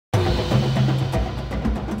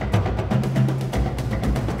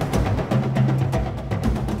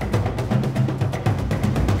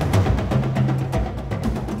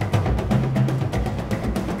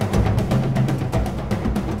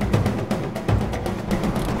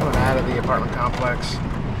out of the apartment complex.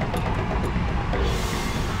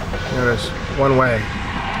 Notice, one way.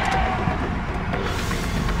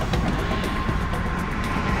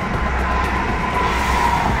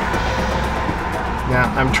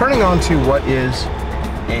 Now, I'm turning onto what is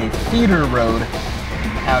a feeder road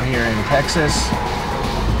out here in Texas.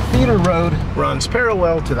 Feeder road runs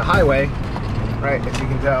parallel to the highway, right, as you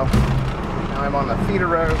can tell. Now I'm on the feeder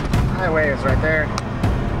road. The highway is right there.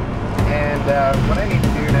 And what I need to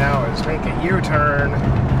do now is make a U-turn.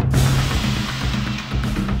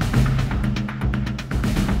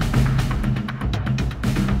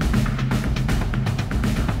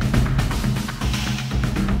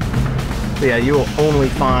 So yeah, you will only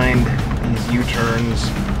find these U-turns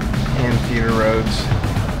and feeder roads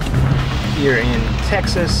here in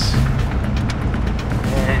Texas.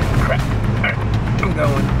 And crap. Alright, I'm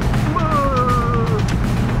going.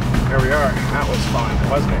 There we are. That was fun,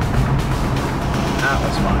 wasn't it? That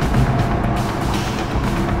was fun.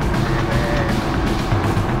 And then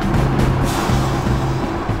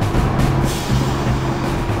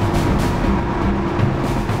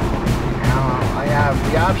now I have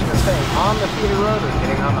the option of staying on the feeder road or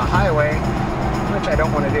getting on the highway, which I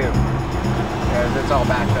don't want to do because it's all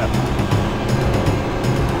backed up.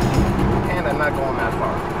 And I'm not going that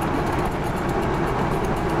far.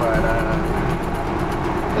 But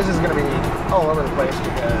this is going to be all over the place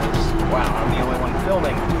because, wow, I'm the only one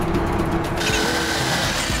filming.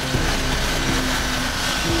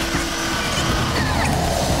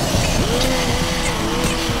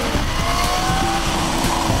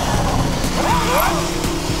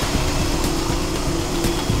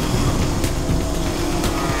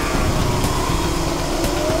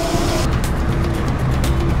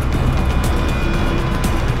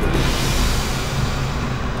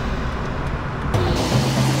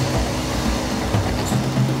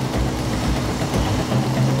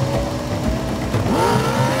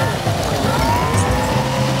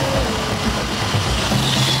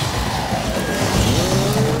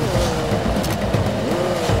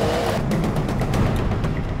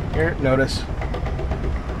 Here, notice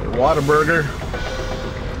Whataburger,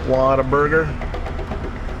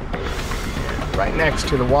 right next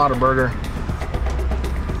to the Whataburger.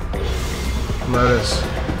 Notice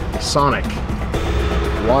Sonic,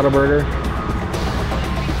 Whataburger,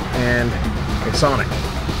 and a Sonic.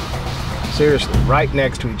 Seriously, right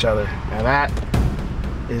next to each other. Now that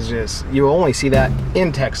is just, you only see that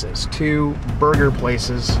in Texas. Two burger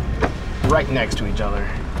places right next to each other.